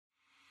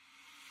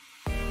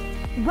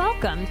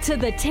Welcome to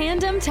the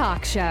Tandem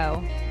Talk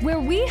Show, where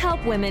we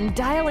help women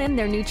dial in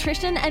their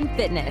nutrition and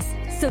fitness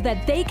so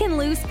that they can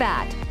lose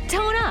fat,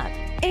 tone up,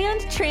 and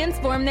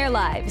transform their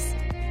lives.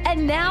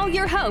 And now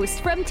your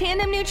host from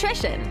Tandem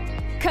Nutrition,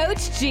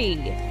 Coach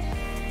G.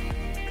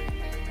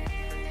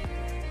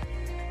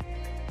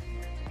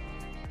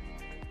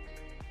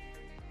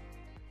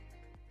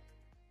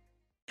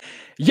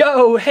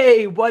 Yo,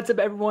 hey, what's up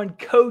everyone?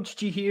 Coach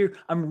G here.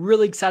 I'm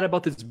really excited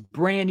about this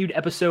brand new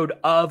episode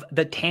of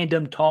the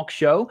Tandem Talk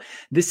Show.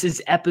 This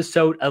is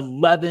episode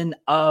 11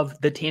 of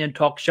the Tandem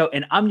Talk Show,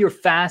 and I'm your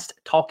fast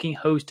talking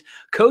host,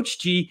 Coach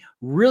G.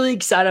 Really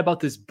excited about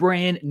this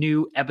brand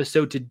new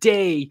episode.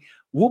 Today,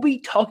 we'll be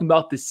talking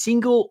about the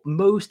single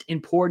most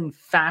important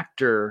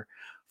factor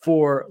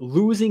for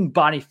losing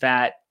body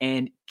fat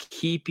and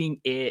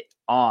keeping it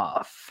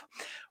off.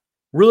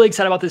 Really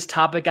excited about this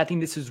topic. I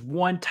think this is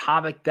one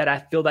topic that I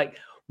feel like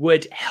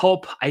would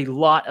help a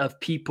lot of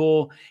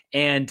people,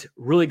 and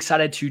really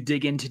excited to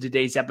dig into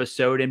today's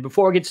episode. And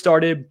before I get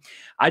started,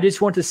 I just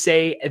want to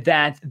say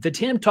that the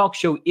Tandem Talk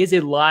Show is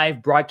a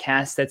live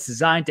broadcast that's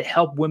designed to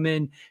help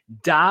women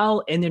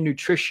dial in their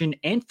nutrition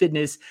and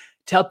fitness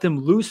to help them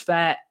lose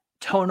fat,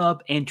 tone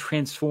up, and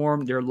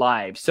transform their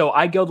lives. So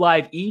I go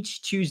live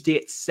each Tuesday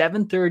at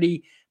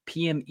 7:30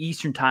 p.m.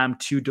 Eastern time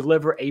to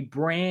deliver a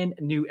brand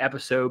new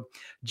episode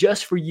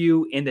just for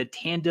you in the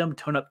Tandem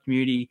Tone Up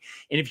community.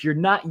 And if you're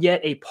not yet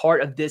a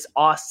part of this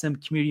awesome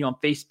community on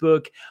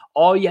Facebook,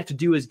 all you have to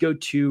do is go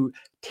to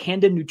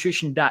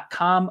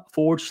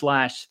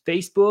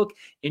tandemnutrition.com/Facebook,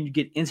 and you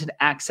get instant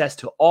access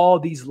to all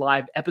these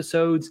live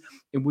episodes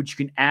in which you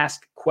can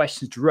ask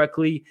questions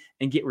directly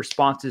and get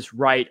responses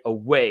right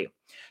away.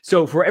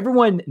 So for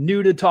everyone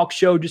new to the talk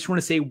show, just want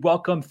to say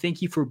welcome.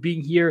 Thank you for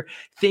being here.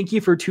 Thank you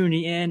for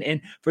tuning in.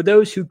 And for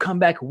those who come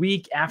back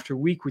week after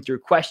week with your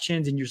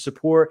questions and your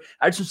support,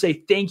 I just want to say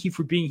thank you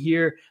for being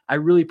here. I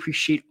really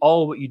appreciate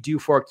all of what you do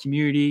for our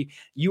community.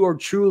 You are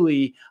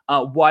truly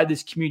why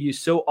this community is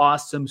so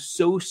awesome,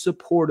 so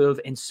supportive,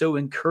 and so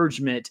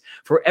encouragement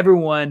for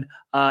everyone,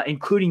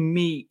 including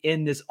me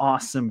in this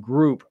awesome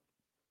group.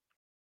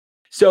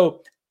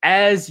 So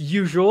as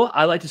usual,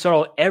 I like to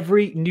start out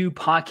every new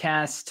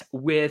podcast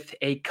with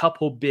a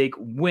couple big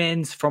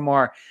wins from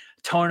our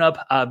Tone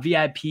Up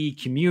VIP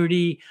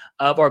community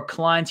of our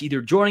clients either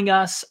joining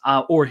us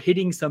or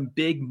hitting some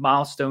big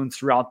milestones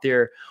throughout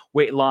their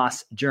weight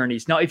loss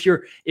journeys. Now, if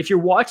you're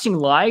watching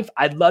live,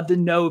 I'd love to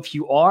know if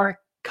you are.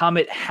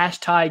 Comment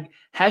hashtag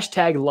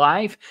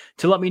live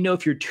to let me know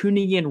if you're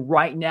tuning in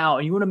right now,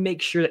 and you want to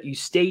make sure that you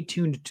stay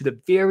tuned to the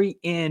very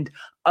end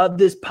of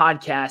this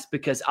podcast,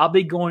 because I'll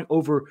be going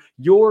over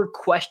your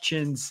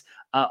questions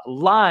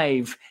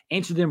live,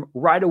 answer them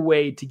right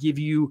away to give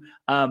you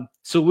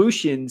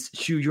solutions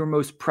to your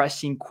most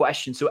pressing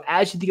questions. So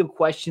as you think of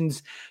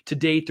questions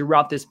today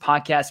throughout this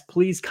podcast,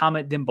 please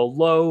comment them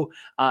below,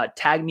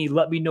 tag me,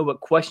 let me know what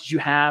questions you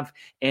have,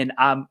 and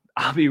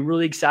I'll be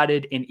really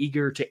excited and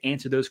eager to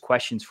answer those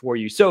questions for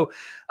you. So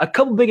a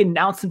couple big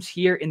announcements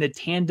here in the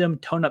Tandem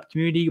Tone Up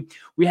community.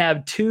 We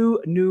have 2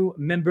 new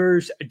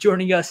members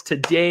joining us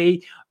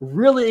today.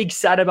 Really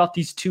excited about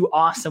these 2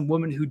 awesome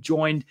women who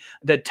joined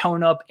the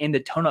Tone Up and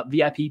the Tone Up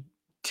VIP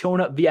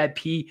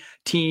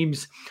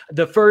teams.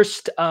 The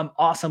first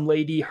awesome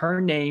lady, her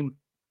name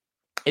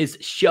is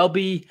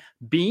Shelby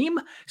Beam.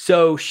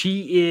 So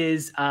she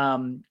is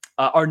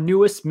our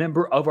newest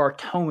member of our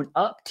Tone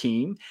Up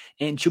team,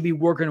 and she'll be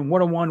working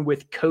one-on-one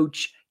with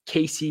Coach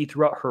Casey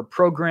throughout her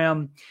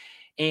program.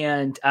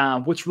 And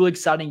what's really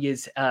exciting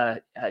is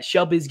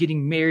Shelby is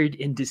getting married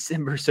in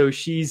December, so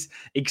she's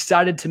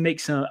excited to make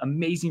some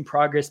amazing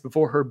progress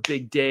before her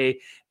big day,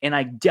 and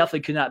I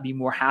definitely could not be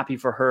more happy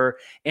for her.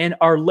 And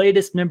our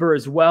latest member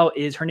as well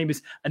is, her name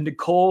is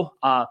Nicole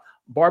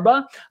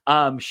Barba.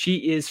 She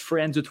is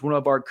friends with one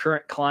of our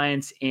current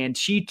clients, and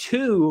she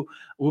too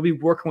will be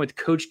working with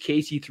Coach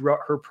Casey throughout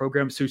her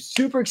program. So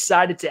super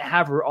excited to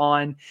have her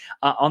on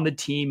the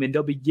team, and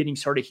they'll be getting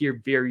started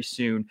here very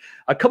soon.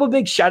 A couple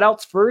big shout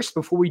outs first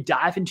before we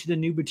dive into the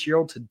new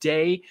material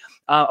today.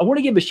 I want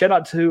to give a shout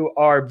out to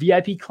our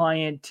VIP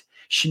client,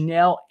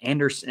 Chanel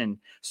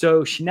Anderson.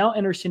 So Chanel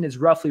Anderson is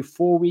roughly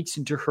 4 weeks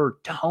into her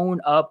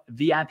Tone Up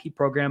VIP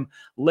program,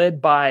 led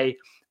by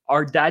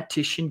our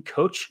dietitian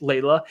coach,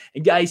 Layla.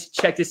 And guys,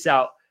 check this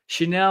out.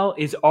 Chanel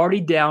is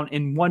already down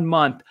in 1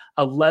 month,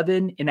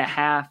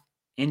 11.5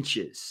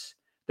 inches.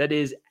 That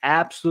is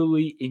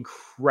absolutely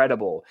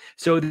incredible.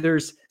 So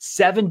there's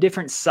 7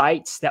 different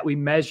sites that we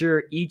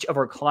measure each of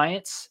our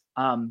clients.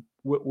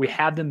 We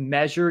have them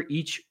measure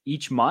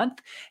each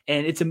month,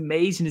 and it's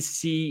amazing to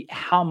see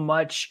how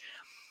much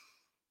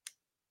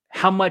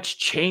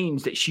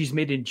change that she's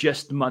made in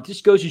just a month.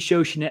 This goes to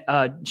show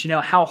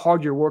Chanel how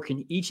hard you're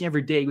working each and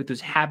every day with those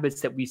habits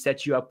that we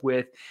set you up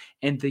with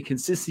and the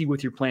consistency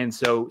with your plan.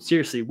 So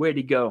seriously, way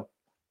to go.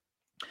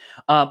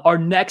 Our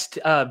next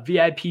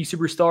VIP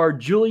superstar,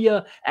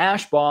 Julia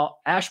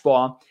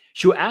Ashbaugh,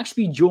 she'll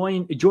actually be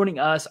joining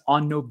us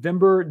on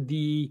November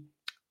the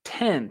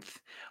 10th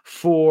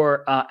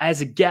for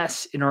as a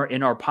guest in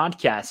our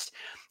podcast.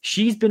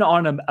 she's been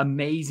on an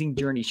amazing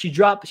journey. She's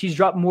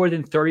dropped more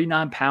than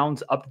 39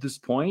 pounds up to this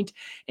point,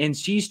 and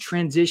she's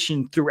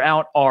transitioned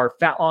throughout our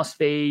fat loss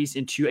phase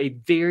into a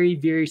very,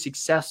 very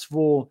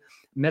successful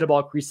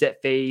metabolic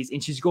reset phase.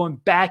 And she's going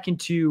back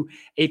into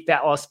a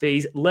fat loss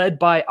phase led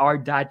by our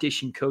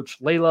dietitian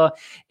coach, Layla.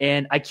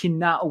 And I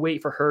cannot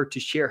wait for her to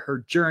share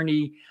her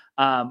journey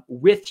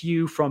with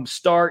you from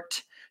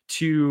start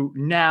to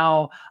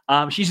now.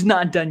 She's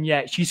not done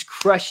yet. She's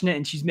crushing it,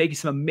 and she's making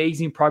some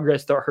amazing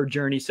progress throughout her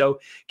journey. So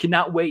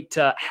cannot wait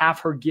to have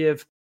her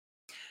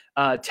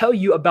tell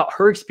you about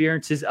her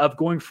experiences of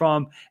going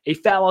from a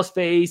fat loss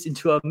phase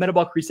into a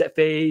metabolic reset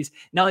phase,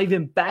 now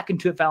even back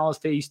into a fat loss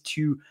phase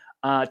to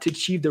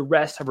achieve the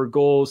rest of her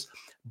goals.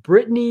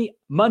 Brittany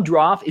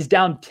Mundroff is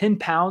down 10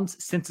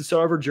 pounds since the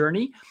start of her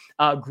journey.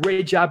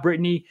 Great job,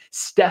 Brittany.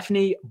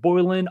 Stephanie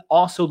Boylan,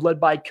 also led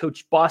by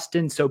Coach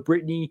Boston. So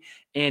Brittany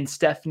and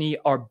Stephanie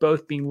are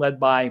both being led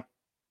by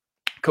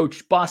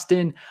Coach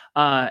Boston.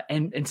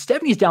 And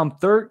Stephanie's down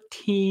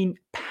 13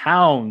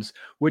 pounds,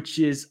 which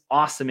is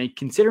awesome. And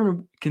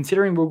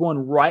considering we're going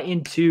right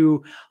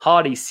into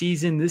holiday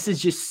season, this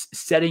is just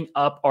setting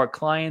up our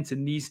clients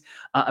and these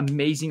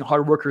amazing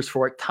hard workers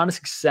for a ton of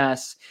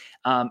success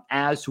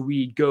as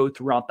we go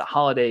throughout the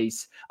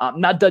holidays.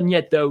 Not done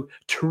yet, though.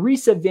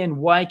 Teresa Van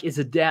Wyk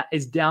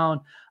is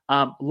down,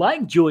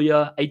 like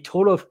Julia, a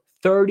total of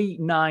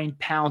 39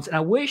 pounds. And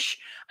I wish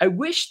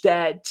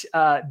that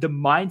the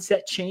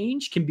mindset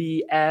change can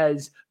be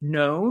as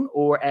known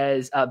or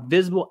as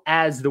visible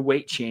as the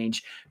weight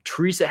change.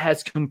 Teresa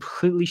has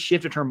completely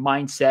shifted her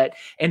mindset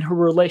and her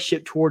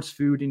relationship towards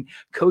food. And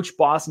Coach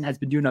Boston has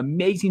been doing an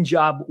amazing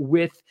job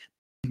with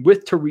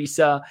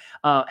Teresa,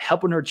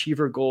 helping her achieve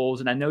her goals.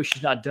 And I know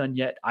she's not done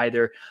yet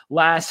either.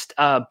 Last,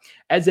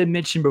 as I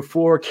mentioned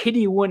before,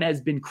 Katie Wynn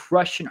has been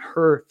crushing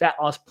her fat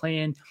loss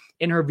plan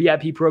in her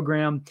VIP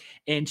program,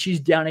 and she's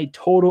down a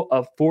total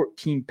of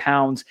 14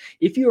 pounds.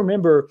 If you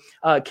remember,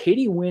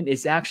 Katie Wynn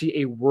is actually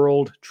a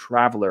world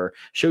traveler.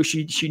 So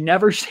she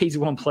never stays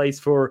in one place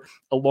for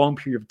a long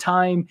period of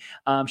time.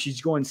 She's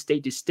going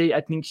state to state.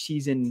 I think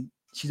she's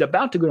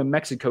about to go to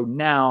Mexico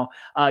now.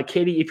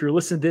 Katie, if you're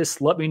listening to this,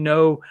 let me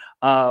know.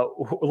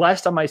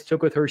 Last time I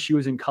spoke with her, she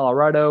was in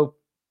Colorado.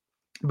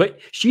 But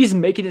she's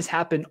making this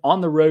happen on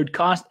the road.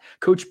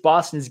 Coach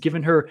Boston has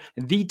given her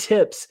the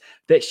tips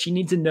that she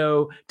needs to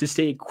know to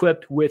stay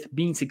equipped with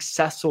being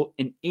successful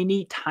in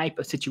any type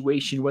of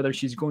situation, whether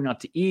she's going out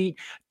to eat,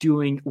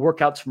 doing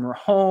workouts from her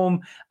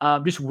home,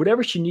 just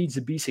whatever she needs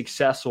to be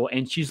successful.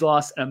 And she's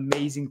lost an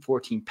amazing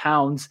 14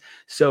 pounds.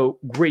 So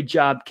great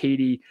job,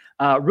 Katie.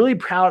 Really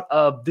proud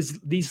of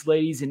these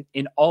ladies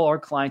and all our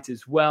clients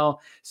as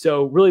well.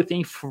 So really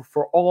thankful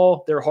for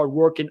all their hard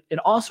work and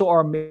also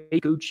our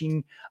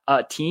coaching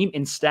team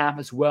and staff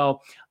as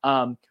well.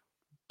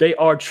 They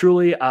are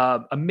truly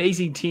an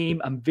amazing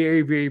team. I'm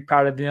very, very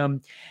proud of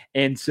them.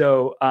 And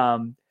so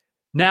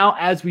now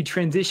as we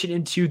transition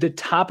into the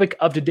topic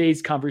of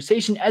today's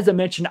conversation, as I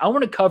mentioned, I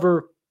want to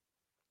cover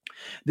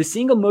the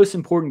single most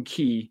important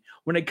key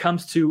when it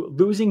comes to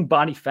losing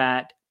body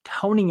fat,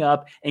 toning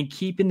up, and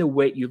keeping the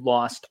weight you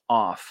lost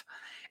off.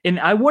 And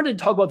I wanted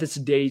to talk about this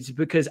today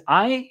because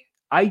I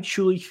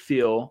truly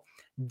feel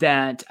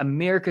that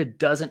America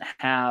doesn't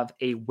have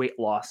a weight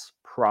loss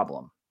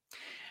problem.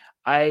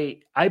 I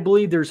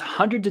believe there's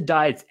hundreds of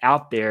diets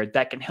out there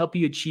that can help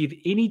you achieve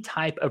any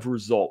type of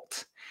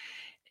result.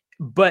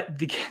 But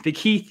the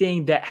key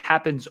thing that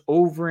happens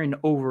over and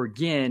over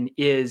again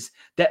is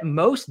that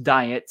most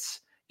diets,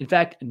 in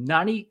fact,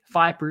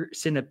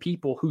 95% of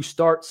people who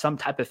start some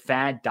type of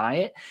fad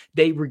diet,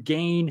 they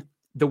regain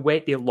the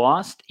weight they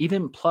lost,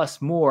 even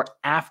plus more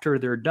after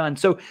they're done.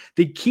 So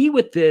the key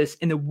with this,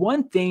 and the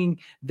one thing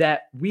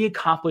that we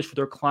accomplish with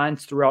our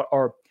clients throughout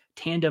our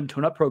Tandem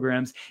Tone-Up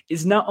programs,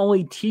 is not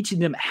only teaching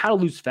them how to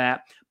lose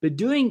fat, but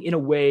doing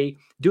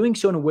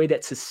so in a way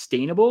that's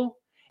sustainable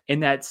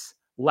and that's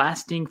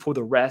lasting for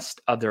the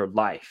rest of their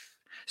life.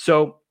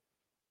 So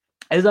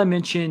as I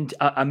mentioned,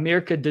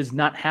 America does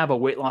not have a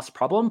weight loss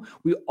problem.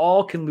 We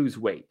all can lose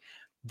weight.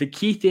 The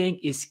key thing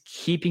is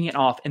keeping it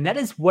off. And that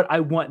is what I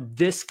want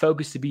this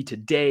focus to be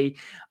today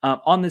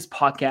on this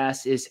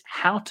podcast, is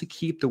how to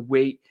keep the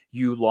weight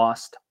you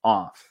lost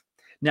off.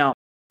 Now,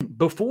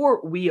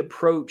 before we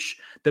approach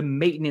the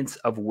maintenance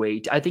of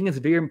weight, I think it's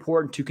very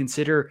important to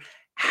consider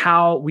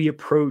how we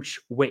approach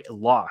weight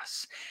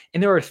loss.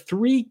 And there are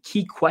three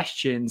key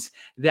questions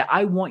that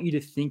I want you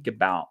to think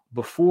about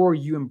before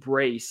you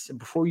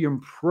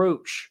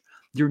approach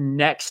your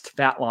next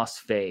fat loss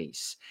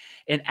phase.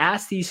 And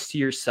ask these to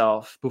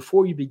yourself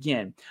before you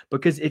begin.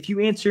 Because if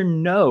you answer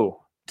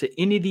no to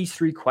any of these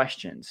three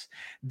questions,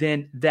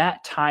 then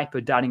that type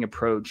of dieting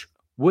approach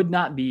would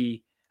not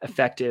be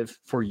effective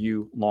for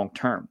you long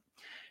term.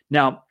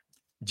 Now,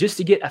 just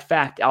to get a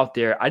fact out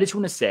there, I just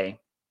want to say,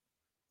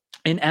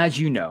 and as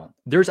you know,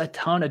 there's a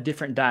ton of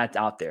different diets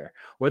out there,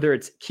 whether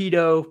it's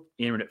keto,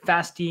 intermittent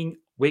fasting,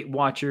 Weight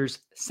Watchers,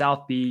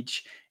 South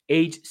Beach,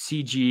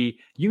 HCG,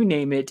 you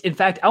name it. In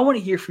fact, I want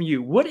to hear from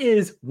you. What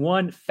is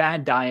one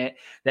fad diet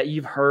that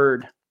you've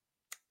heard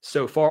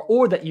so far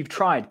or that you've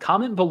tried.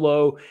 Comment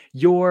below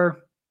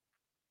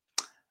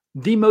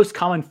the most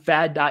common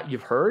fad diet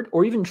you've heard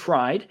or even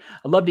tried.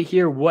 I'd love to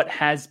hear what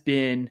has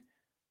been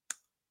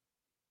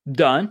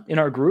done in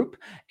our group,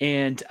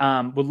 and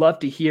would love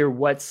to hear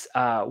what's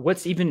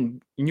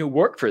even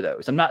worked for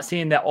those. I'm not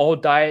saying that all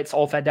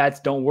fad diets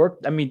don't work.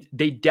 I mean,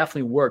 they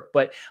definitely work,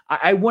 but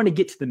I want to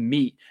get to the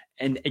meat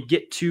and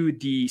get to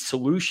the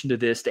solution to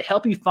this to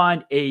help you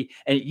find an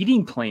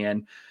eating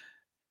plan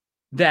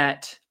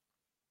that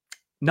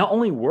not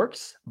only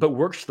works, but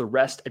works for the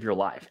rest of your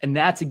life. And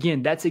that's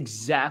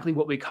exactly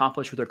what we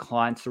accomplish with our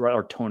clients throughout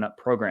our Tone Up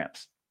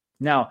programs.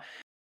 Now,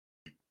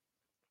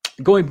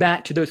 going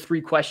back to those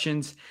 3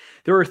 questions,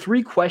 there are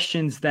 3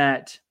 questions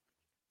that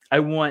I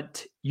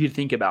want you to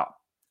think about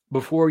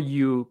before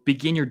you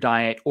begin your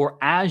diet or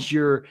as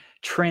you're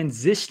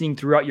transitioning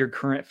throughout your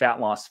current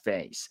fat loss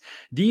phase.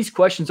 These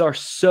questions are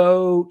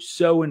so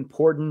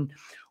important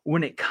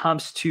when it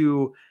comes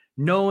to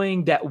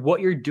knowing that what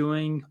you're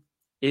doing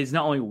is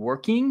not only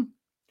working,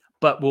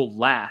 but will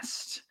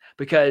last.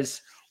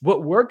 Because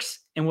what works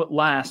and what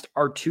lasts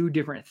are 2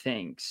 different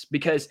things.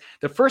 Because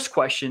the first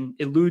question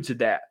alludes to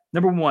that.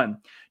 Number 1,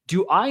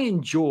 do I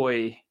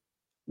enjoy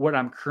what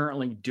I'm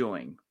currently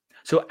doing?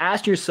 So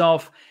ask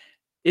yourself,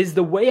 is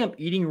the way I'm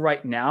eating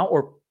right now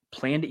or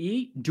plan to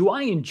eat, do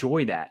I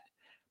enjoy that?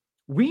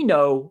 We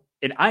know,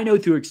 and I know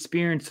through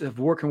experience of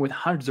working with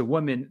hundreds of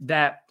women,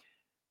 that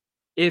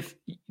if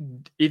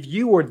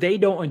you or they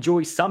don't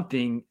enjoy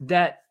something,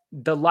 that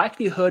the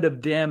likelihood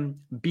of them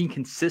being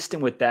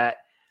consistent with that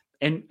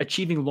and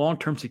achieving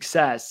long-term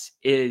success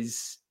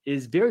is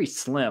very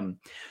slim.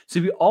 So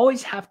we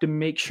always have to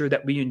make sure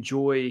that we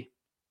enjoy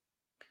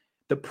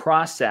the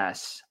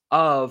process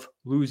of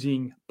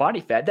losing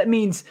body fat.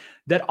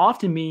 That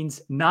often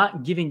means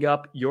not giving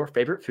up your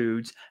favorite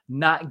foods,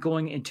 not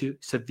going into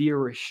severe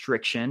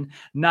restriction,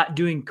 not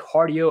doing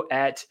cardio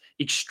at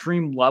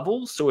extreme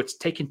levels. So it's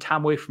taking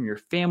time away from your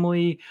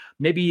family.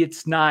 Maybe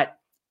it's not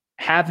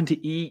having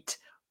to eat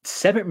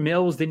 7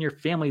 meals than your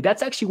family.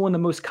 That's actually one of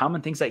the most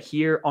common things I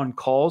hear on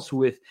calls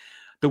with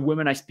the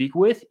women I speak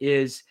with.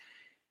 Is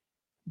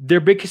their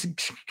biggest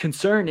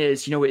concern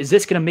is, is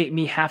this going to make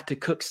me have to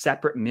cook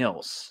separate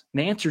meals? And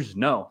the answer is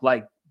no.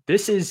 Like,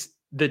 this is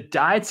the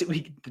diets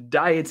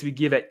we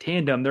give at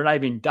Tandem. They're not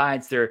even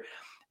diets.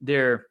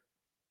 They're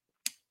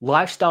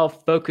lifestyle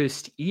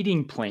focused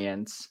eating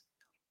plans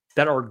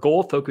that are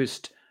goal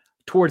focused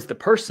towards the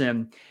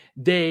person.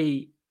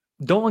 They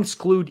don't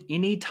exclude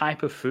any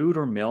type of food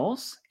or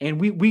meals. And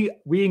we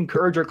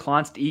encourage our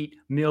clients to eat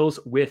meals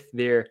with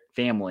their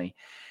family.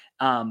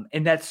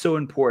 And that's so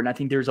important. I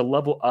think there's a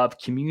level of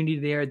community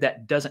there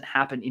that doesn't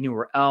happen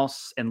anywhere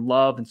else, and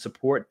love and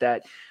support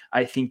that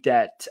I think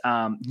that,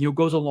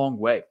 goes a long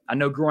way. I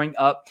know growing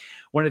up,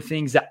 one of the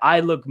things that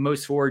I look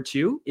most forward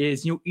to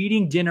is,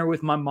 eating dinner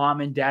with my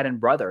mom and dad and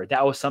brother.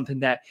 That was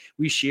something that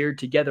we shared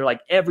together.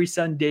 Like every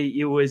Sunday,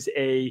 it was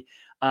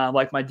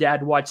like my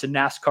dad watched a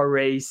NASCAR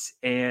race,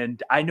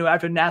 and I know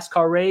after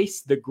NASCAR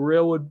race, the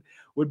grill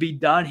would be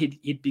done.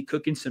 He'd be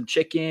cooking some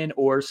chicken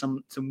or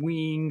some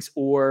wings,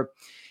 or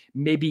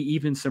maybe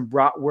even some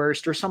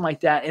bratwurst or something like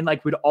that. And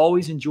we'd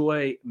always enjoy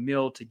a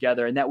meal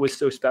together. And that was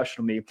so special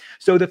to me.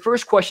 So the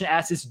first question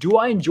asked is, do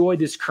I enjoy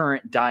this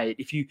current diet?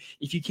 If you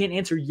can't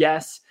answer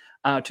yes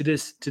to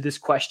this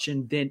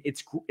question, then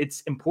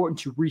it's important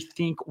to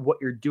rethink what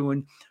you're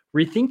doing,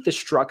 rethink the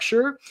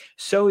structure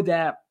so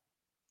that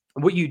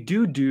what you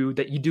do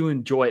that you do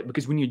enjoy it,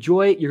 because when you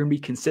enjoy it, you're going to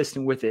be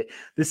consistent with it.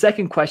 The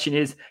second question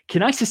is,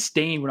 can I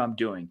sustain what I'm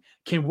doing?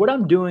 Can what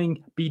I'm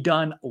doing be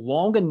done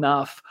long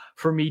enough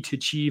for me to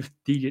achieve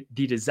the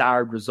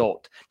desired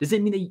result? Does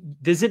it mean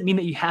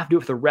that you have to do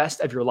it for the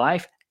rest of your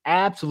life?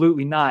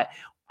 Absolutely not.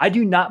 I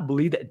do not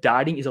believe that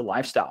dieting is a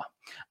lifestyle.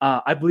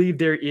 I believe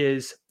there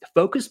is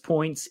focus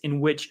points in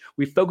which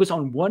we focus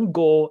on one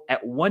goal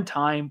at one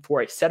time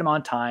for a set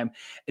amount of time,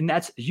 and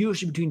that's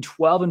usually between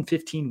 12 and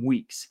 15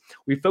 weeks.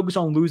 We focus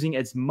on losing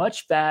as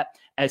much fat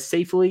as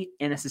safely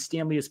and as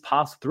sustainably as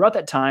possible throughout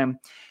that time,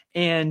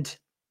 and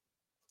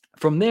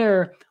from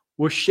there,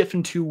 we'll shift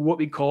into what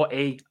we call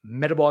a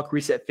metabolic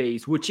reset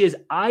phase, which is,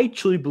 I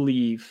truly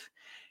believe,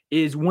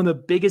 is one of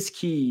the biggest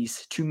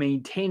keys to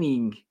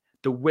maintaining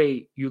the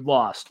weight you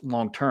lost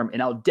long-term.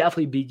 And I'll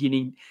definitely be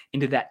getting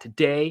into that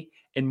today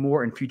and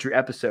more in future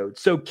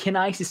episodes. So can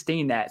I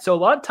sustain that? So a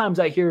lot of times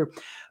I hear,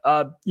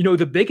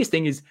 the biggest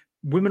thing is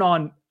women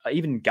on,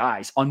 even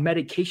guys on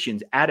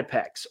medications,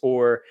 Adipex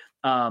or,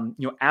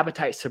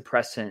 appetite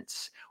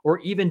suppressants, or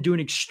even do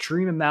an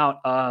extreme amount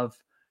of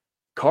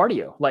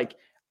cardio. Like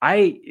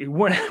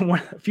one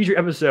future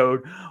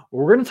episode,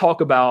 we're going to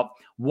talk about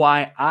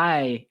why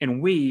I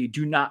and we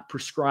do not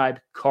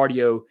prescribe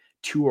cardio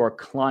to our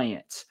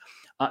clients,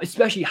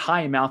 especially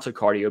high amounts of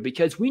cardio,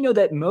 because we know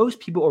that most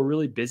people are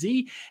really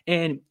busy.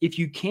 And if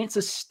you can't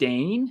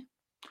sustain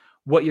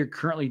what you're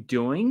currently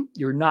doing,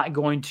 you're not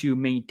going to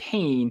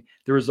maintain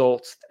the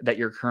results that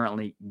you're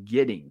currently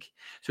getting.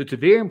 So it's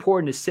very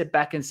important to sit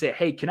back and say,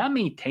 hey, can I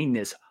maintain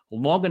this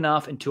long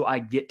enough until I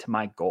get to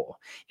my goal?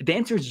 If the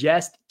answer is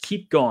yes,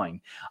 keep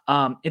going.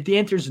 If the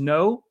answer is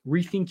no,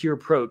 rethink your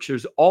approach.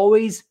 There's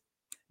always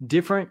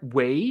different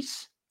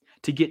ways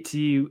to get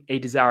to a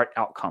desired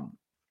outcome.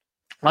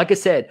 Like I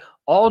said,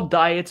 all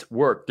diets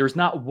work. There's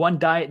not one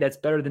diet that's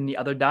better than the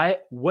other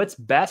diet. What's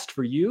best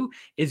for you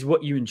is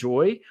what you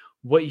enjoy,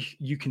 what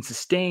you can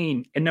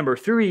sustain. And number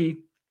 3,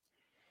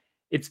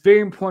 it's very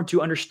important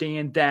to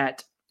understand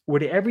that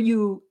whatever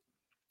you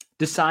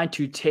decide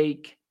to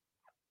take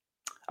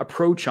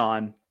approach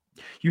on,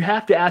 you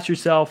have to ask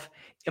yourself,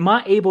 am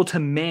I able to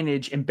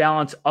manage and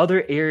balance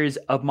other areas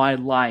of my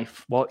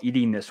life while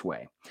eating this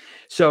way?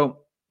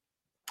 So,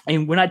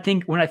 and when I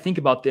think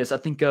about this, I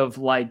think of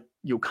like,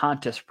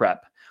 contest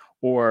prep,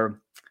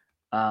 or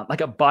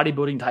like a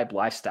bodybuilding type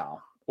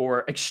lifestyle,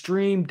 or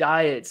extreme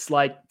diets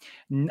like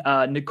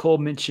Nicole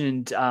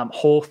mentioned,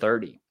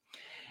 Whole30.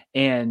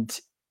 And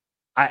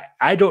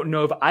I don't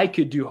know if I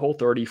could do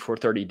Whole30 for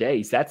 30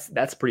 days.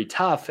 That's pretty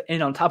tough.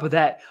 And on top of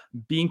that,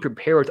 being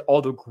prepared with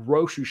all the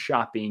grocery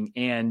shopping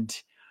and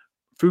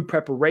food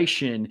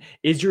preparation,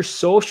 is your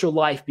social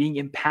life being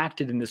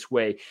impacted in this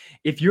way?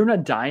 If you're on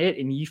a diet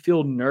and you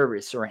feel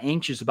nervous or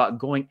anxious about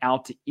going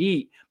out to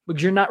eat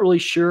because you're not really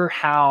sure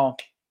how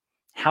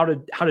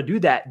to do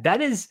that,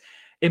 that is,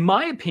 in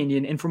my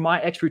opinion, and from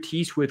my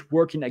expertise with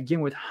working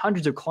again with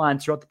hundreds of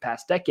clients throughout the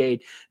past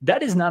decade,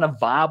 that is not a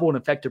viable and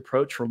effective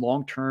approach for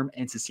long-term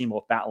and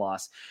sustainable fat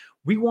loss.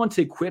 We want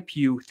to equip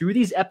you through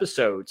these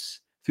episodes,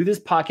 through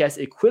this podcast,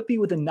 equip you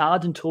with the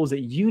knowledge and tools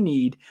that you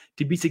need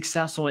to be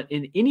successful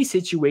in any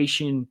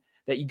situation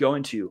that you go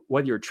into,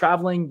 whether you're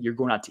traveling, you're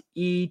going out to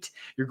eat,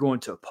 you're going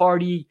to a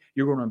party,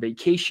 you're going on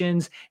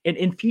vacations. And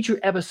in future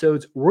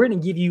episodes, we're going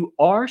to give you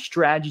our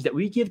strategies that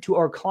we give to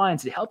our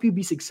clients to help you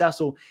be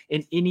successful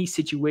in any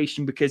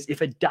situation. Because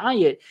if a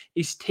diet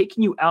is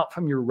taking you out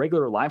from your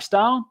regular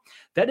lifestyle,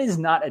 that is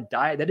not a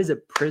diet, that is a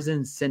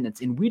prison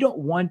sentence. And we don't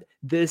want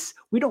this.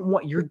 We don't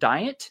want your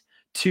diet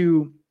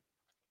to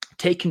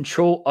take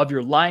control of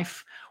your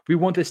life. We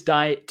want this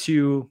diet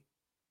to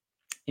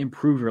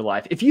improve your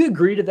life. If you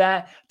agree to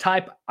that,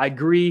 type I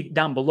agree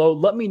down below.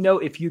 Let me know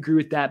if you agree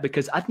with that,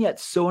 because I think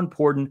that's so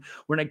important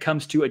when it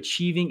comes to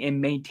achieving and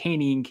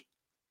maintaining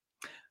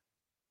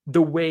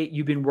the weight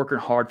you've been working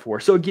hard for.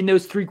 So again,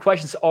 those 3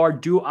 questions are: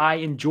 do I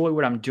enjoy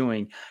what I'm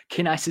doing?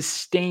 Can I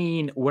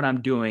sustain what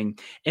I'm doing?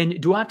 And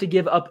do I have to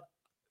give up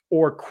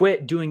or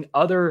quit doing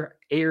other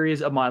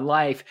areas of my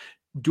life?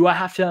 Do I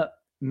have to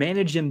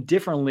manage them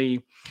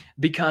differently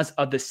because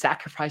of the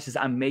sacrifices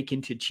I'm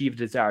making to achieve a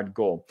desired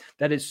goal?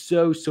 That is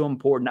so, so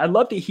important. I'd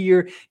love to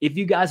hear if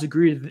you guys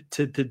agree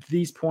to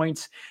these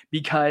points,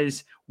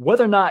 because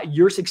whether or not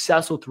you're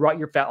successful throughout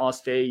your fat loss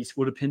phase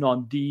will depend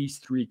on these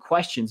 3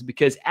 questions.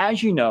 Because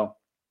as you know,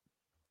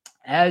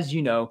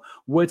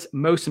 what's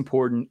most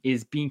important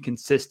is being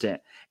consistent.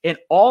 And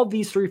all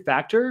these 3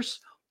 factors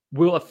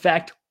will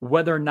affect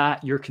whether or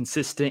not you're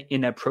consistent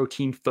in a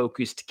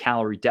protein-focused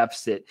calorie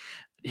deficit.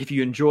 If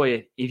you enjoy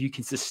it, if you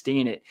can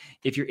sustain it,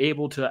 if you're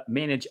able to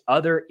manage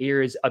other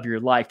areas of your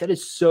life, that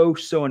is so,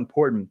 so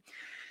important.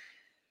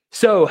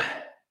 So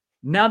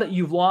now that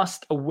you've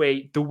lost the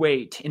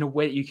weight in a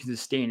way that you can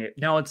sustain it,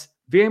 now it's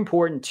very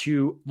important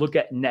to look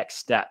at next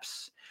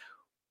steps.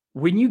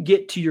 When you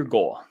get to your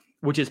goal,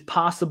 which is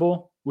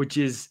possible, which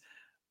is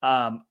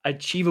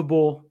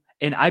achievable,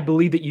 and I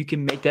believe that you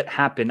can make that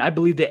happen. I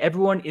believe that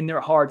everyone in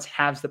their hearts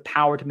has the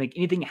power to make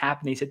anything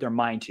happen they set their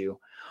mind to.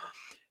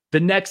 The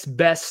next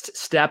best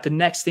step, the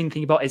next thing to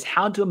think about is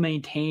how to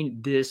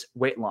maintain this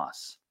weight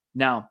loss.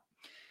 Now,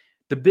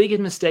 the biggest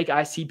mistake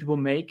I see people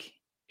make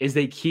is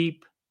they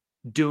keep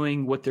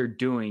doing what they're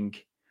doing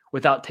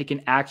without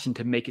taking action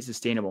to make it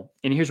sustainable.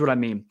 And here's what I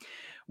mean.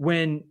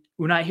 When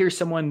I hear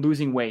someone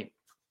losing weight,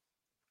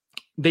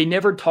 they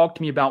never talk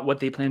to me about what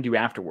they plan to do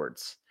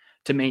afterwards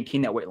to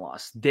maintain that weight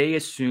loss. They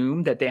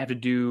assume that they have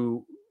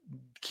to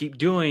keep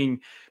doing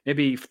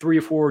maybe 3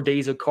 or 4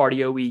 days of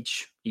cardio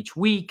each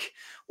week,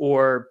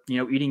 or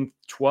eating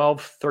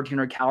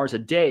 1,300 calories a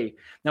day.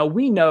 Now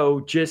we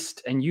know,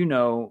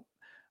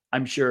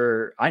 I'm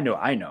sure I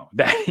know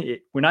that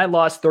when I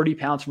lost 30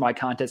 pounds for my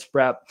contest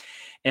prep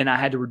and I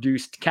had to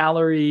reduce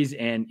calories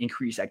and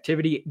increase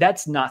activity,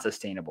 that's not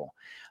sustainable.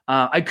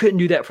 I couldn't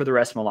do that for the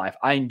rest of my life.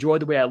 I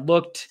enjoyed the way I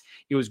looked.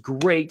 It was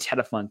great, had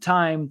a fun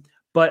time.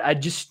 But I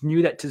just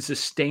knew that to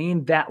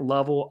sustain that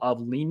level of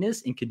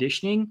leanness and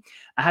conditioning,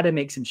 I had to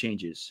make some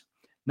changes.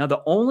 Now,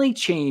 the only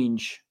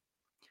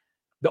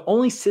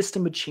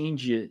system of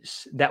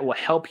changes that will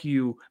help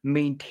you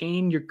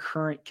maintain your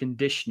current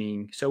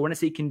conditioning. So when I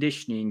say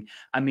conditioning,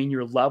 I mean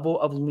your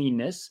level of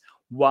leanness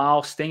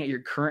while staying at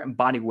your current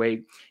body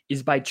weight,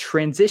 is by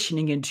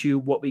transitioning into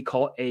what we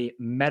call a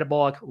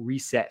metabolic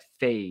reset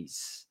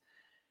phase.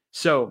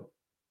 So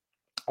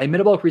a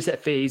metabolic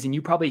reset phase, and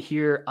you probably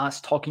hear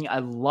us talking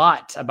a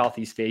lot about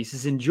these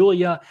phases. And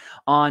Julia,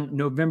 on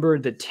November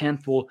the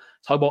 10th, will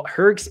talk about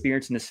her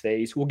experience in this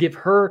phase. We'll give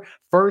her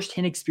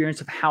firsthand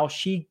experience of how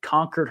she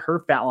conquered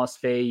her fat loss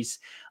phase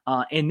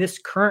in this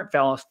current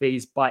fat loss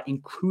phase by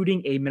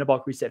including a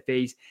metabolic reset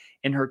phase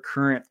in her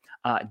current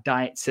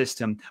diet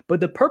system.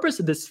 But the purpose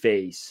of this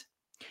phase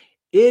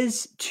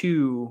is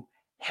to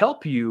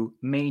help you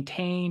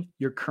maintain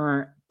your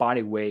current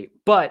body weight,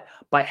 but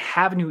by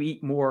having to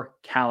eat more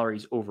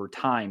calories over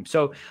time.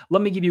 So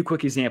let me give you a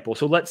quick example.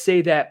 So let's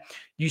say that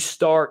you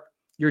start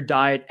your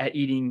diet at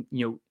eating,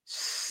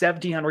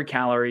 1,700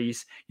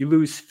 calories, you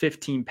lose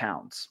 15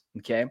 pounds.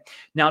 Okay.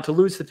 Now to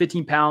lose the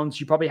 15 pounds,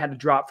 you probably had to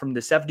drop from the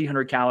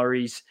 1,700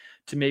 calories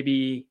to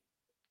maybe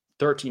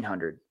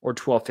 1,300 or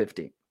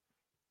 1,250.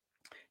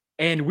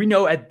 And we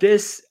know at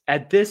this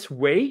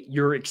weight,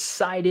 you're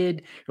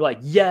excited. You're like,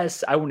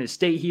 yes, I want to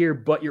stay here,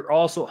 but you're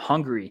also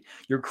hungry.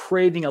 You're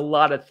craving a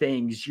lot of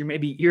things. You may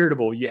be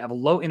irritable. You have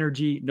low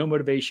energy, no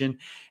motivation,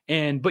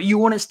 but you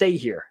want to stay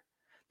here.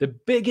 The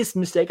biggest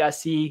mistake I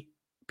see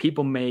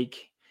people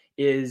make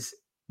is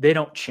they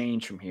don't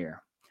change from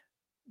here.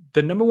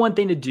 The number one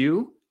thing to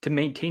do to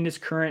maintain this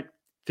current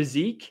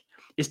physique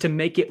is to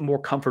make it more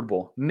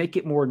comfortable, make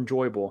it more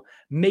enjoyable,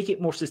 make it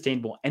more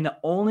sustainable. And the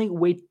only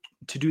way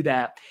to do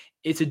that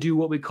is to do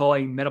what we call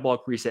a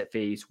metabolic reset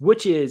phase,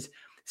 which is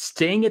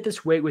staying at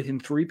this weight within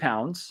 3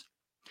 pounds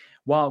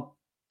while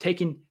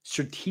taking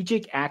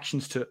strategic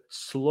actions to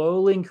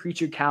slowly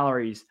increase your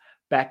calories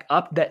back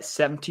up that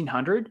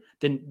 1,700,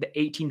 then the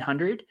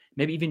 1,800,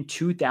 maybe even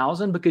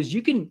 2,000, because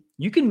you can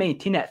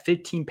maintain that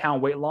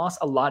 15-pound weight loss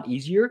a lot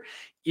easier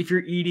if you're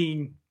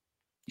eating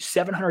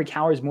 700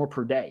 calories more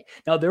per day.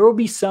 Now, there will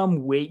be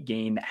some weight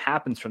gain that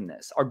happens from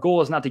this. Our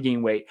goal is not to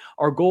gain weight.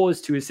 Our goal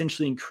is to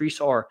essentially increase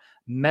our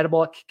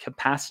metabolic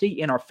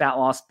capacity and our fat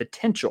loss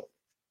potential.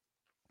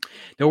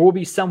 There will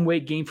be some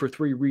weight gain for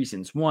 3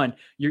 reasons. 1,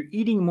 you're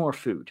eating more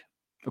food.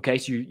 Okay,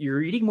 so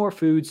you're eating more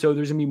food, so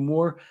there's going to be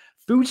more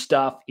food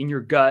stuff in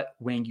your gut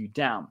weighing you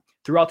down.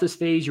 Throughout this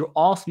phase, you'll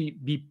also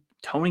be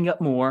toning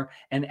up more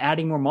and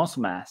adding more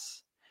muscle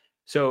mass.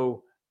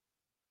 So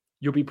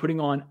you'll be putting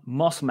on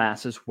muscle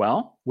mass as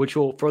well, which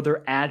will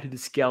further add to the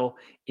scale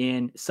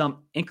in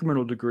some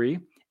incremental degree.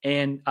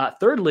 And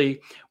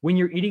thirdly, when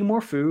you're eating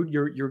more food,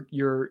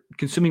 you're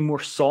consuming more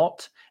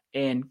salt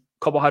and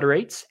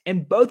carbohydrates,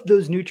 and both of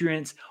those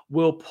nutrients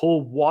will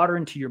pull water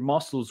into your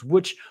muscles,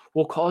 which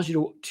will cause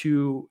you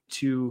to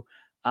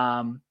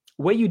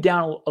weigh you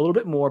down a little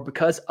bit more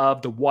because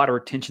of the water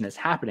retention that's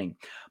happening.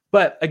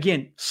 But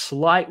again,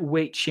 slight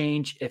weight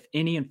change, if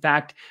any. In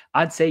fact,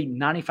 I'd say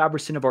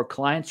 95% of our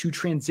clients who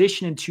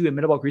transition into a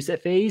metabolic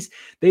reset phase,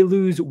 they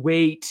lose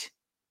weight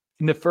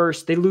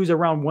they lose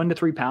around 1 to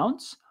 3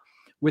 pounds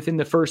within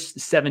the first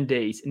 7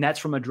 days. And that's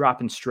from a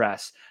drop in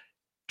stress.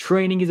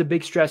 Training is a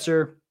big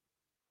stressor.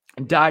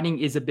 Dieting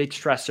is a big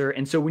stressor.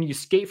 And so when you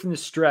escape from the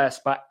stress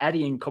by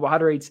adding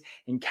carbohydrates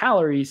and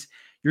calories,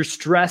 your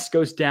stress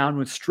goes down.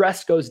 When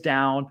stress goes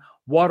down,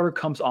 water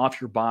comes off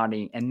your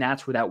body, and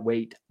that's where that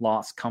weight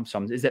loss comes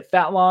from. Is it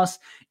fat loss?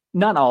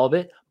 Not all of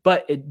it,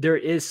 but there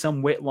is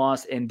some weight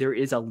loss, and there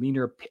is a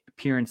leaner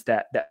appearance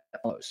that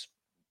follows.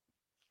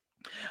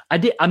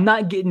 I'm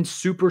not getting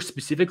super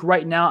specific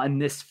right now in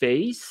this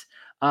phase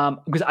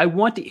because I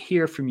want to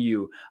hear from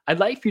you. I'd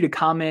like for you to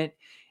comment.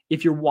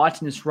 If you're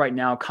watching this right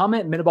now,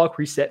 comment metabolic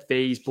reset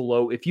phase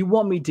below if you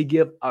want me to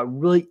give a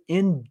really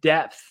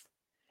in-depth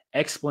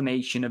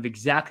explanation of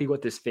exactly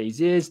what this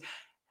phase is,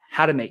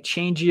 how to make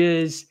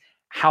changes,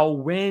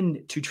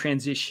 when to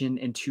transition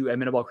into a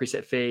metabolic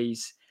reset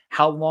phase,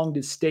 how long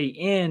to stay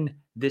in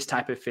this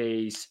type of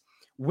phase,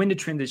 when to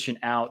transition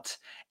out,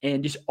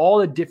 and just all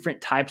the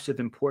different types of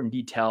important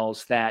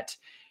details that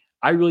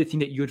I really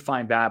think that you would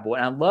find valuable.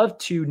 And I'd love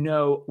to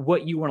know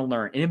what you want to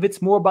learn. And if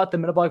it's more about the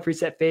metabolic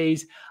reset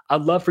phase,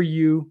 I'd love for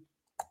you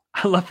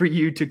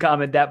to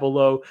comment that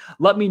below.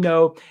 Let me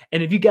know.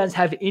 And if you guys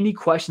have any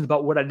questions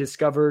about what I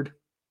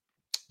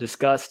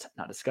discussed,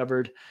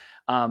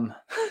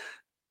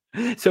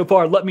 so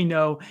far, let me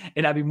know.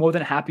 And I'd be more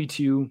than happy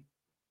to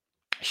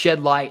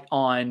shed light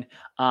on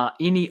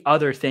any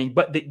other thing.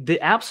 But the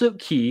absolute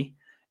key,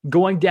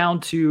 going down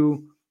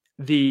to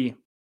the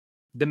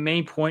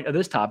main point of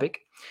this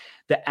topic,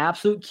 the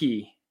absolute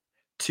key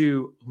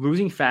to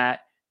losing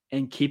fat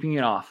and keeping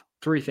it off,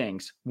 3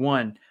 things.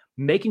 1,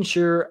 making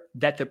sure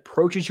that the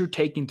approaches you're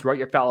taking throughout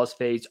your fat loss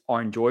phase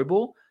are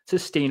enjoyable,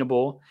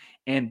 sustainable,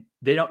 and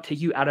they don't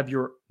take you out of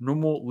your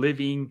normal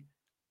living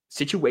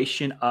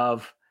situation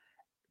of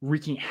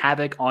wreaking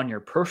havoc on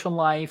your personal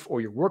life or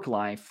your work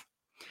life.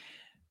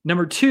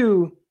 Number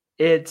 2,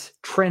 it's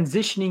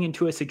transitioning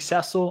into a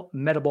successful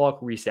metabolic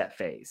reset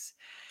phase.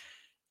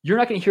 You're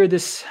not going to hear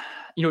this,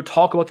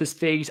 talk about this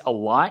phase a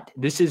lot.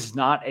 This is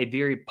not a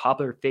very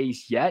popular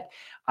phase yet.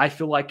 I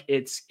feel like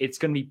it's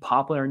going to be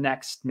popular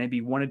next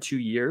maybe 1 to 2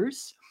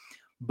 years.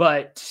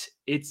 But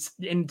it's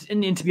and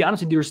to be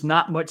honest with you, there's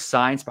not much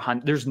science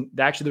behind. There's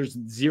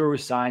 0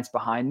 science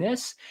behind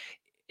this.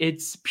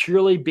 It's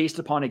purely based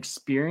upon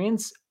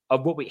experience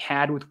of what we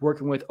had with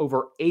working with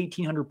over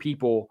 1,800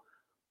 people,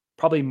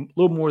 probably a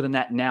little more than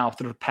that now,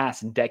 through the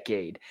past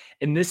decade.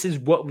 And this is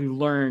what we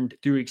learned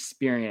through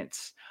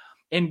experience.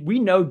 And we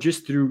know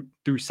just through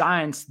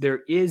science, there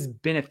is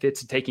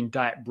benefits to taking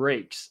diet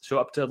breaks. So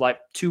up to like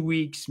 2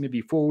 weeks,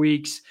 maybe 4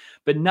 weeks,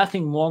 but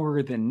nothing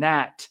longer than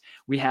that.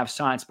 We have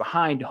science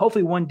behind.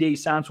 Hopefully one day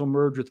science will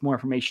emerge with more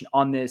information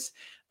on this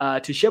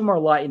to shed more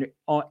light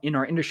in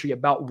our industry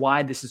about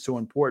why this is so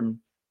important.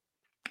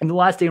 And the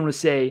last thing I want to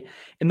say,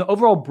 in the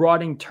overall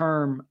broadening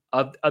term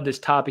of this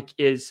topic,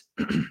 is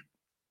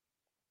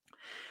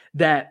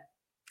that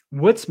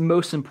what's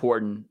most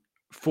important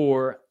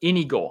for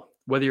any goal,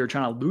 whether you're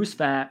trying to lose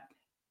fat,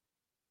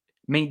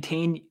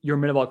 maintain your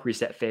metabolic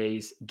reset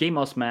phase, gain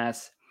muscle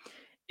mass,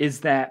 is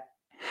that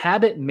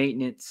habit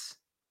maintenance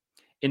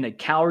in a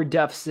calorie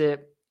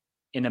deficit,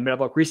 in a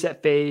metabolic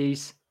reset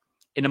phase,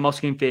 in a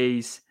muscle gain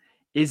phase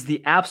is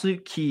the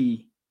absolute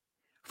key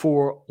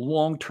for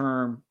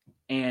long-term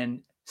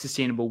and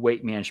sustainable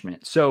weight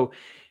management. So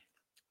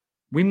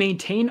we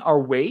maintain our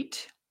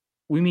weight,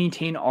 we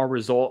maintain our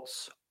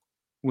results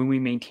when we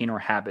maintain our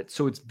habits.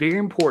 So it's very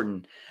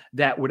important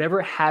that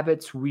whatever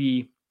habits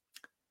we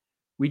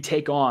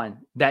take on,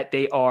 that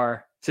they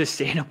are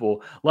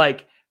sustainable.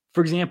 Like, for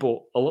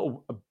example,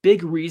 a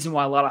big reason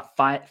why a lot of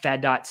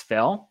fad diets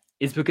fail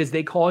is because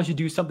they cause you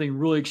to do something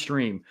really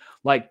extreme,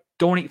 like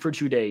don't eat for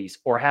 2 days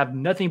or have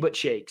nothing but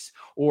shakes,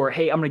 or,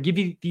 hey, I'm going to give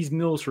you these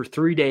meals for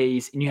 3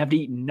 days and you have to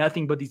eat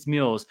nothing but these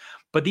meals.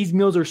 But these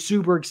meals are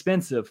super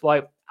expensive.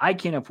 Like, I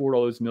can't afford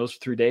all those meals for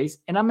 3 days,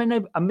 and I may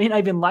not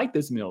even like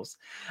those meals.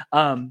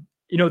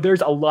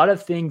 There's a lot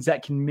of things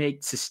that can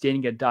make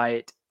sustaining a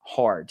diet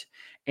hard.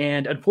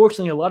 And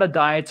unfortunately, a lot of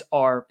diets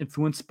are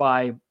influenced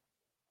by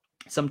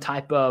some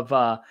type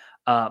of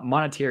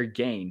monetary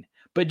gain.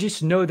 But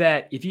just know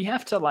that if you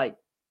have to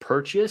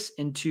purchase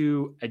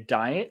into a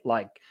diet,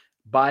 like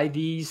buy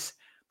these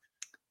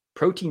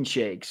protein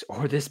shakes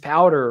or this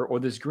powder or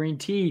this green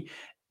tea,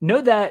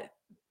 know that,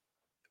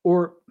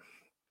 or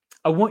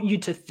I want you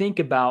to think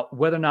about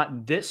whether or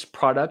not this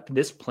product,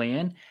 this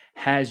plan,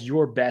 has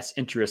your best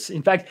interests.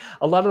 In fact,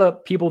 a lot of the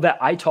people that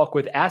I talk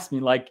with ask me,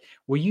 like,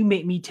 will you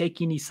make me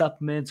take any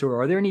supplements,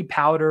 or are there any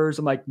powders?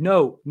 I'm like,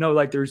 no,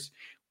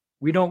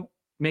 we don't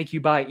make you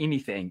buy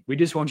anything. We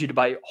just want you to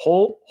buy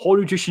whole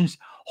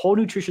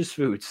nutritious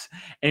foods,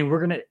 and we're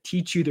going to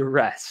teach you the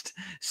rest.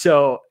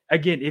 So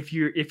again, if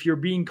you're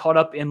being caught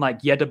up in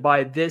you had to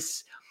buy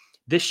this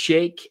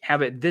shake,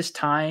 have it this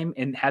time,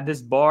 and have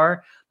this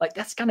bar,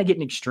 that's kind of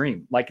getting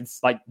extreme.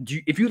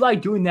 If you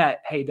like doing that,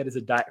 hey, that is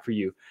a diet for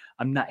you.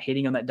 I'm not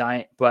hating on that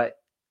diet, but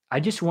I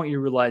just want you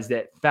to realize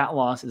that fat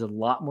loss is a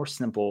lot more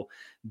simple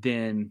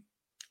than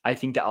I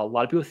think that a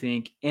lot of people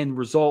think, and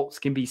results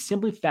can be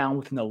simply found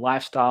within the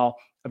lifestyle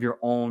of your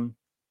own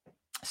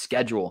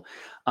schedule.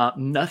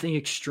 Nothing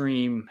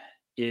extreme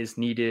is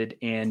needed,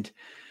 and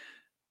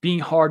being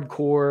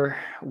hardcore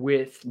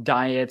with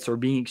diets or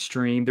being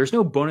extreme, there's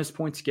no bonus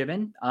points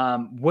given.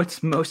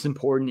 What's most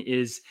important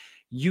is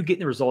you get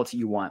the results that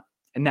you want,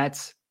 and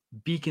that's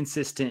be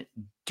consistent,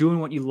 doing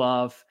what you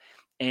love,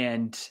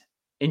 and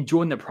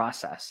enjoying the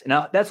process. And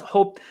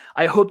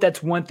I hope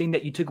that's one thing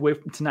that you took away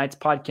from tonight's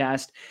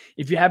podcast.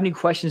 If you have any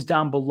questions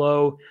down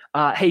below,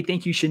 hey,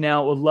 thank you,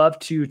 Chanel. Would love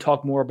to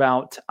talk more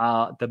about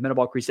the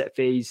metabolic reset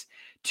phase.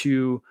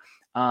 To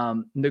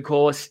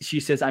Nicole, she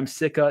says, I'm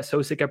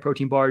so sick of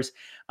protein bars.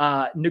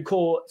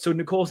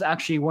 Nicole's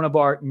actually one of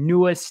our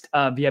newest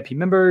VIP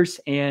members,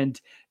 and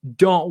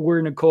don't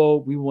worry,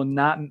 Nicole, we will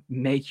not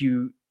make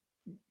you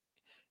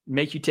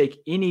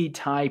take any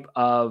type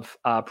of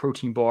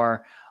protein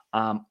bar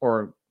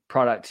or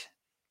product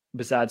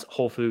besides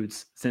Whole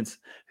Foods, since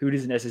food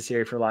is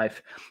necessary for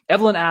life.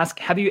 Evelyn asked,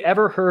 have you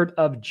ever heard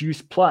of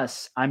Juice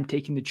Plus? I'm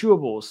taking the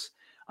chewables,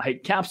 I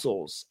hate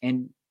capsules,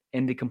 and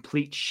the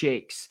complete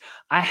shakes.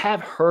 I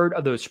have heard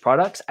of those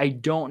products. I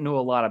don't know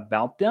a lot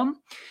about them.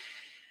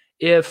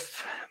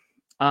 If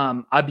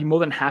I'd be more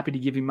than happy to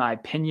give you my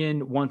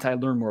opinion once I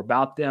learn more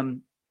about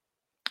them.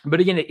 But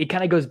again, it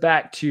kind of goes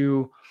back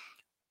to,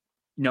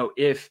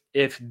 if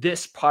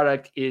this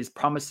product is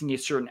promising a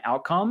certain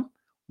outcome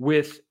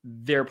with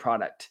their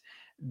product,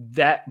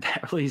 that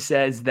really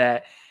says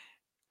that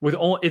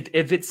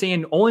if it's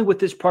saying only with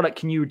this product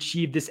can you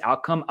achieve this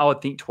outcome, I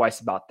would think twice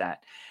about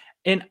that.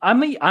 And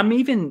I'm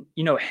even,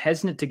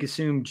 hesitant to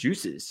consume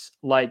juices.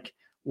 Let's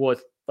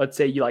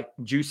say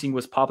juicing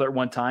was popular at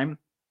one time.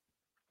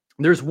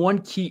 There's one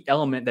key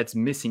element that's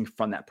missing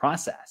from that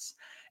process,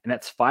 and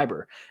that's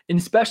fiber. And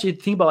especially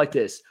think about it like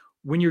this: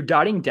 when you're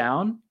dieting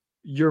down,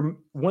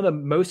 one of the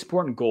most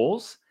important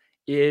goals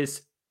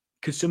is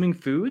consuming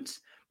foods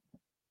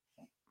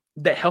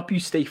that help you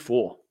stay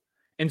full.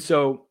 And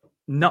so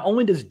not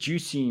only does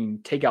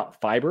juicing take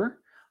out fiber,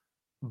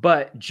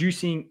 but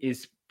juicing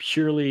is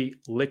purely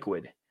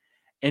liquid.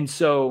 And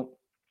so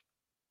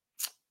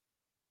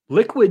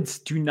liquids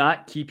do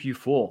not keep you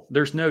full.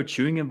 There's no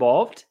chewing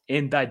involved,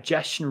 and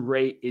digestion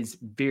rate is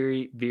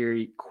very,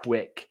 very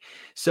quick.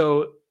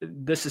 So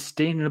the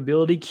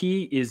sustainability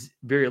key is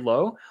very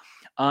low.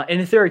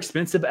 And if they're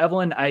expensive,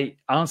 Evelyn, I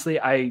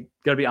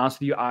gotta be honest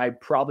with you, I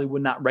probably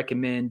would not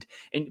recommend.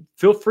 And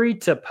feel free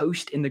to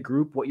post in the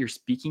group what you're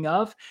speaking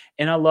of.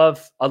 And I'd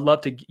love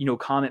to,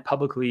 comment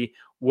publicly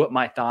what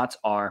my thoughts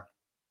are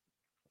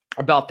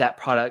about that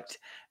product.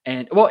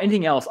 And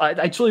anything else.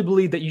 I truly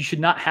believe that you should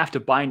not have to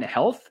buy into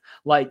health.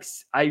 Like,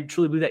 I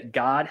truly believe that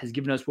God has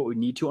given us what we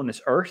need to on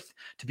this earth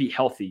to be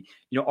healthy.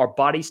 Our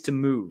bodies to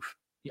move,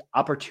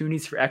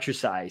 opportunities for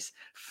exercise,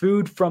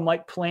 food from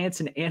like plants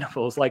and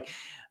animals, like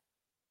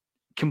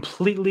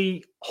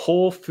completely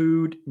whole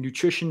food,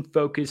 nutrition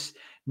focused,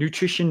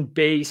 nutrition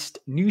based,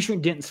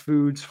 nutrient dense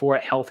foods for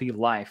a healthy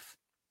life.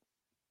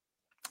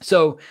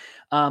 So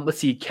let's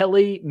see.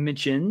 Kelly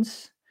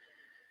mentions,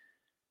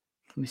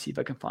 let me see if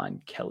I can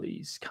find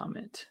Kelly's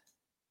comment.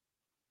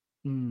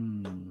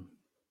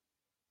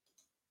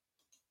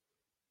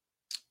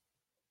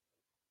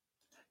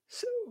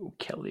 So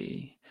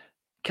Kelly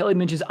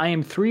mentions, I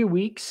am 3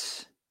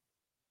 weeks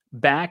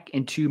back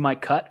into my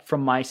cut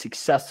from my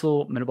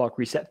successful metabolic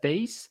reset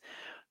phase.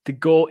 The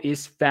goal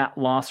is fat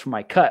loss for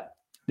my cut.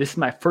 This is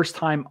my first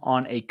time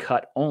on a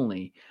cut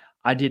only.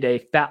 I did a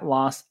fat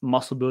loss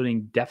muscle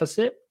building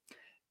deficit,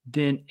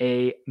 then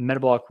a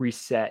metabolic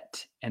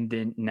reset, and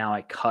then now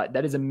I cut.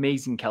 That is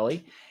amazing,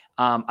 Kelly.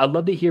 I'd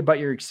love to hear about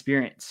your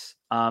experience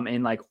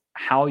and like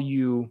how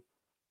you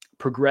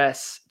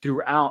progress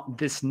throughout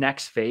this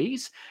next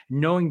phase,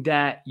 knowing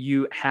that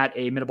you had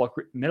a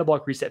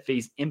metabolic reset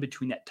phase in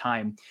between that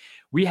time.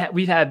 We've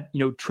had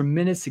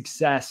tremendous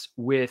success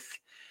with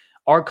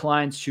our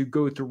clients who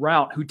go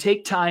throughout, who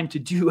take time to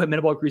do a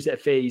metabolic reset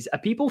phase.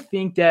 People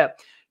think that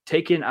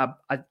taking a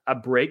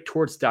break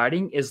towards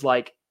dieting is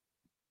like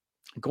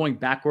going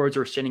backwards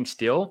or standing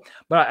still.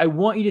 But I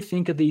want you to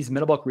think of these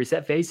metabolic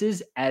reset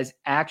phases as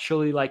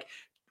actually like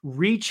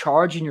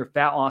recharging your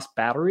fat loss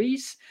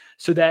batteries,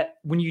 so that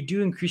when you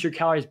do increase your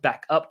calories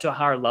back up to a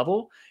higher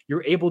level,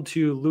 you're able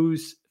to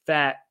lose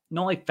fat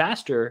not only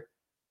faster,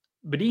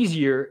 but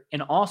easier,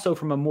 and also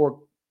from a more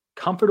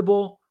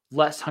comfortable,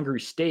 less hungry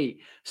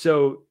state.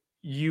 So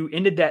you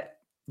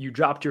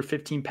dropped your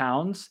 15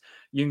 pounds,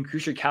 you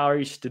increase your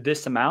calories to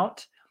this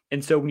amount.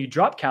 And so when you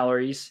drop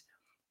calories,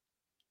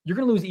 you're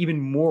going to lose even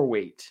more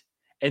weight.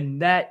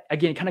 And that,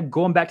 again, kind of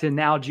going back to the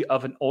analogy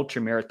of an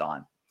ultra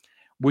marathon.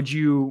 Would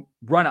you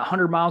run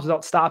 100 miles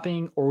without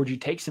stopping, or would you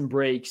take some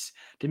breaks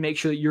to make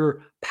sure that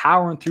you're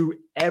powering through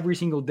every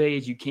single day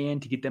as you can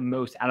to get the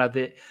most out of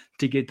it,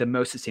 to get the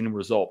most sustainable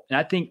result? And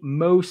I think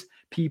most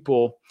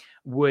people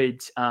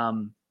would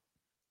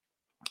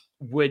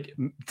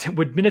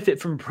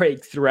benefit from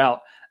breaks throughout.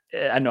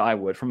 I know I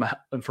would from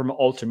an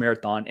ultra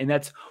marathon. And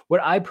that's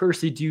what I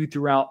personally do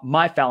throughout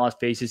my fat loss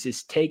phases,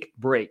 is take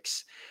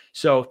breaks.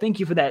 So thank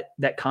you for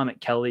that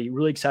comment, Kelly.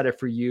 Really excited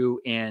for you.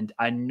 And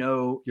I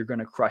know you're going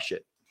to crush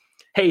it.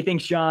 Hey,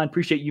 thanks, John.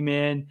 Appreciate you,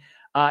 man.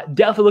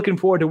 Definitely looking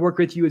forward to work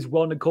with you as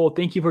well, Nicole.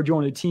 Thank you for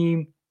joining the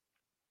team.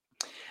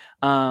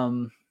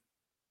 Awesome.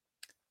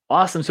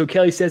 So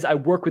Kelly says, I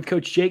work with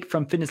Coach Jake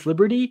from Fitness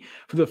Liberty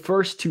for the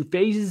first 2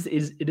 phases.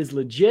 It is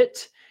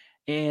legit.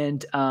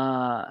 And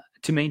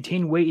to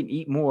maintain weight and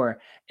eat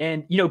more.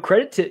 And,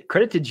 credit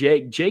to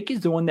Jake. Jake is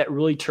the one that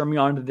really turned me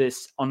on to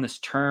this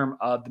term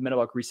of the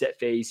metabolic reset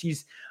phase.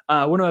 He's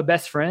one of my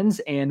best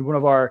friends, and one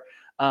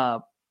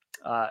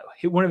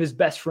of his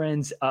best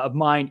friends of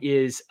mine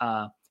is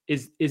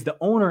the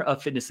owner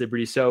of Fitness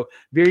Liberty. So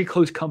very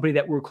close company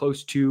that we're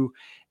close to,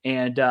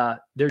 and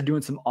they're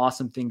doing some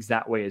awesome things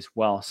that way as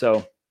well.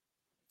 So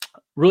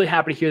really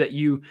happy to hear that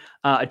you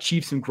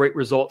achieved some great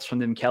results from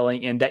them,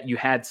 Kelly, and that you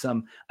had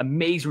some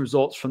amazing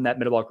results from that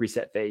metabolic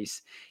reset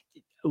phase.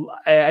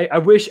 I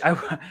wish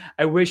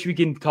we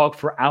can talk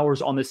for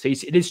hours on this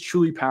phase. It is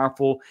truly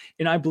powerful,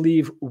 and I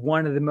believe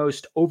one of the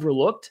most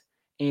overlooked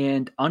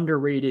and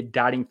underrated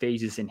dieting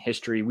phases in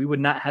history. We would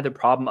not have the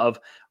problem of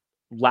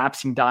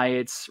lapsing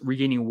diets,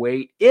 regaining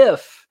weight,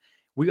 if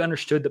we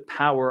understood the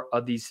power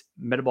of these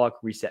metabolic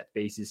reset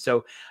phases.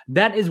 So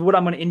that is what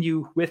I'm going to end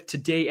you with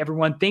today,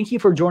 everyone. Thank you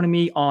for joining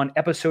me on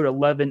episode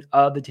 11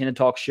 of the Tandem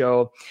Talk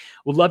Show.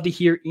 Would love to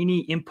hear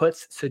any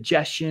inputs,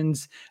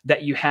 suggestions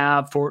that you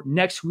have for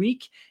next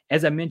week.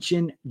 As I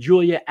mentioned,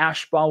 Julia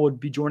Ashbaugh will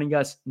be joining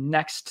us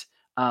next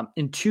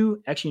in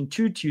two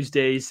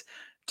Tuesdays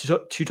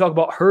to talk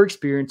about her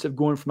experience of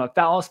going from a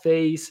fat loss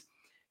phase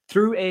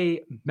through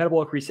a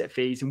metabolic reset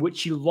phase in which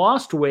she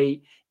lost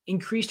weight,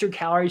 increased her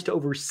calories to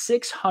over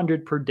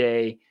 600 per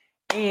day,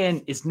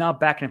 and is now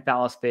back in a fat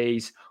loss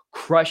phase,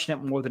 crushing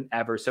it more than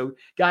ever. So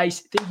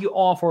guys, thank you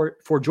all for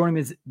joining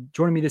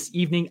me this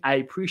evening. I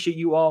appreciate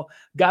you all.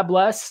 God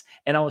bless.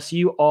 And I will see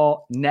you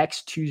all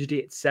next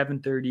Tuesday at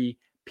 7:30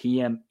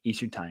 p.m.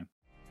 Eastern Time.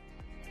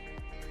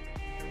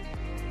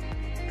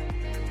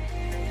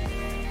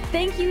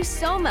 Thank you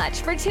so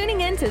much for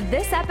tuning in to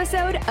this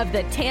episode of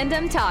the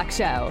Tandem Talk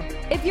Show.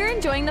 If you're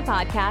enjoying the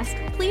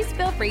podcast, please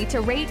feel free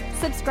to rate,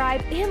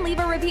 subscribe, and leave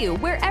a review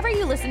wherever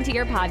you listen to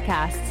your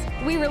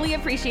podcasts. We really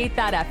appreciate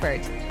that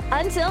effort.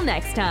 Until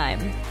next time.